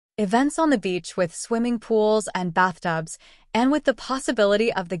events on the beach with swimming pools and bathtubs, and with the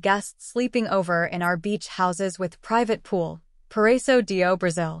possibility of the guests sleeping over in our beach houses with private pool. PARAÍSO do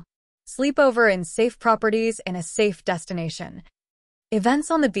Brasil. Sleepover in safe properties in a safe destination. Events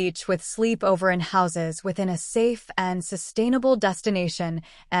on the beach with sleepover in houses within a safe and sustainable destination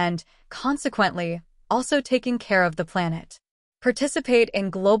and, consequently, also taking care of the planet. Participate in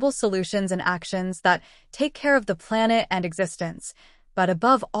global solutions and actions that take care of the planet and existence, but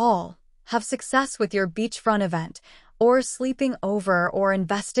above all, have success with your beachfront event or sleeping over or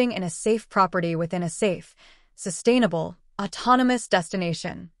investing in a safe property within a safe, sustainable, autonomous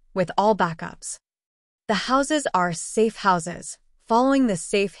destination with all backups. The houses are safe houses, following the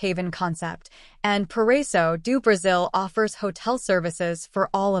safe haven concept, and PARAÍSO do Brasil offers hotel services for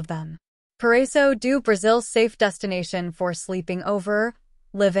all of them. PARAÍSO do Brasil safe destination for sleeping over,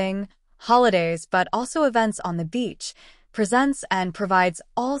 living, holidays, but also events on the beach, presents and provides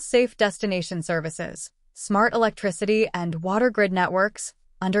all safe destination services, smart electricity and water grid networks,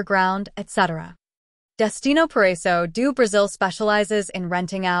 underground, etc. Destino PARAÍSO do Brasil specializes in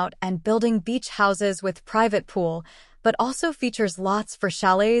renting out and building beach houses with private pool, but also features lots for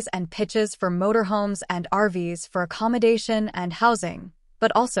chalets and pitches for motorhomes and RVs for accommodation and housing,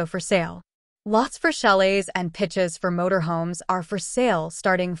 but also for sale. Lots for chalets and pitches for motorhomes are for sale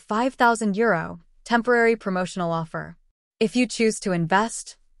starting €5,000, temporary promotional offer. If you choose to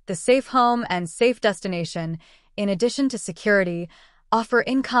invest, the safe home and safe destination, in addition to security, offer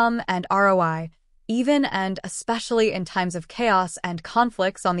income and ROI, even and especially in times of chaos and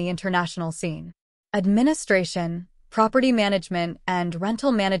conflicts on the international scene. Administration, property management, and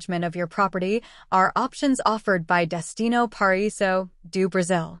rental management of your property are options offered by Destino PARAÍSO do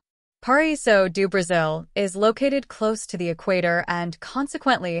Brasil. PARAÍSO do Brasil is located close to the equator and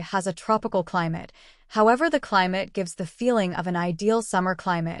consequently has a tropical climate. However, the climate gives the feeling of an ideal summer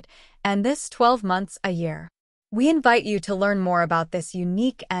climate, and this 12 months a year. We invite you to learn more about this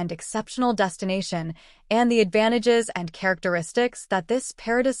unique and exceptional destination and the advantages and characteristics that this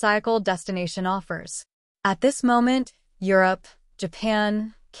paradisiacal destination offers. At this moment, Europe,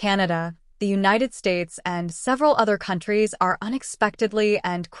 Japan, Canada, the United States, and several other countries are unexpectedly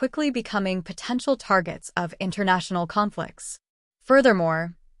and quickly becoming potential targets of international conflicts.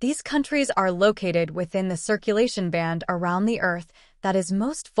 Furthermore, these countries are located within the circulation band around the Earth that is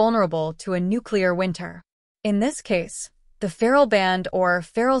most vulnerable to a nuclear winter. In this case, the Ferrel Band or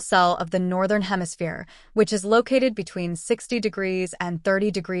Ferrel Cell of the Northern Hemisphere, which is located between 60 degrees and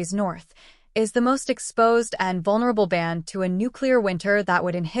 30 degrees north, is the most exposed and vulnerable band to a nuclear winter that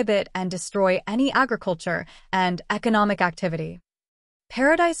would inhibit and destroy any agriculture and economic activity.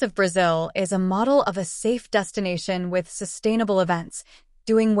 Paradise of Brazil is a model of a safe destination with sustainable events,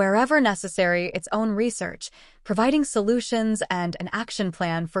 doing wherever necessary its own research, providing solutions and an action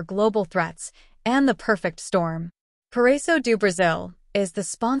plan for global threats, and the perfect storm. PARAÍSO do Brasil is the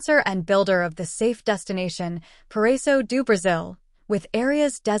sponsor and builder of the safe destination PARAÍSO do Brasil, with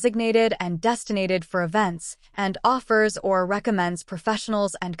areas designated and destinated for events, and offers or recommends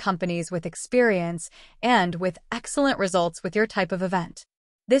professionals and companies with experience and with excellent results with your type of event.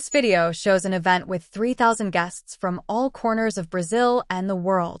 This video shows an event with 3,000 guests from all corners of Brazil and the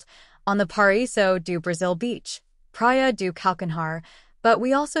world on the PARAÍSO do Brasil beach, Praia do Calcanhar, but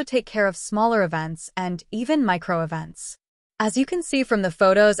we also take care of smaller events and even micro-events. As you can see from the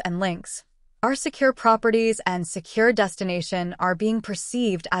photos and links, our secure properties and secure destination are being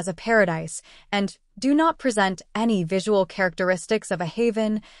perceived as a paradise and do not present any visual characteristics of a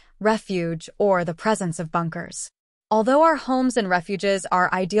haven, refuge, or the presence of bunkers. Although our homes and refuges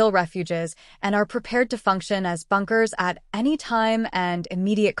are ideal refuges and are prepared to function as bunkers at any time and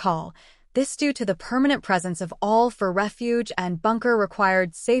immediate call, this due to the permanent presence of all for refuge and bunker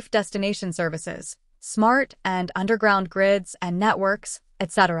required safe destination services, smart and underground grids and networks,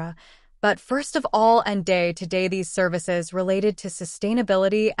 etc. But first of all and day-to-day these services related to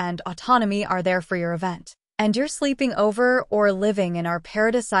sustainability and autonomy are there for your event. And you're sleeping over or living in our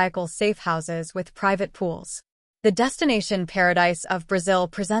paradisiacal safe houses with private pools. The destination Paradise of Brazil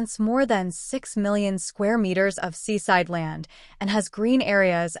presents more than 6 million square meters of seaside land and has green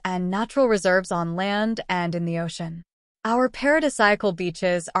areas and natural reserves on land and in the ocean. Our paradisiacal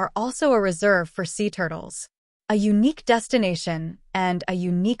beaches are also a reserve for sea turtles. A unique destination and a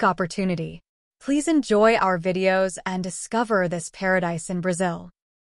unique opportunity. Please enjoy our videos and discover this paradise in Brazil.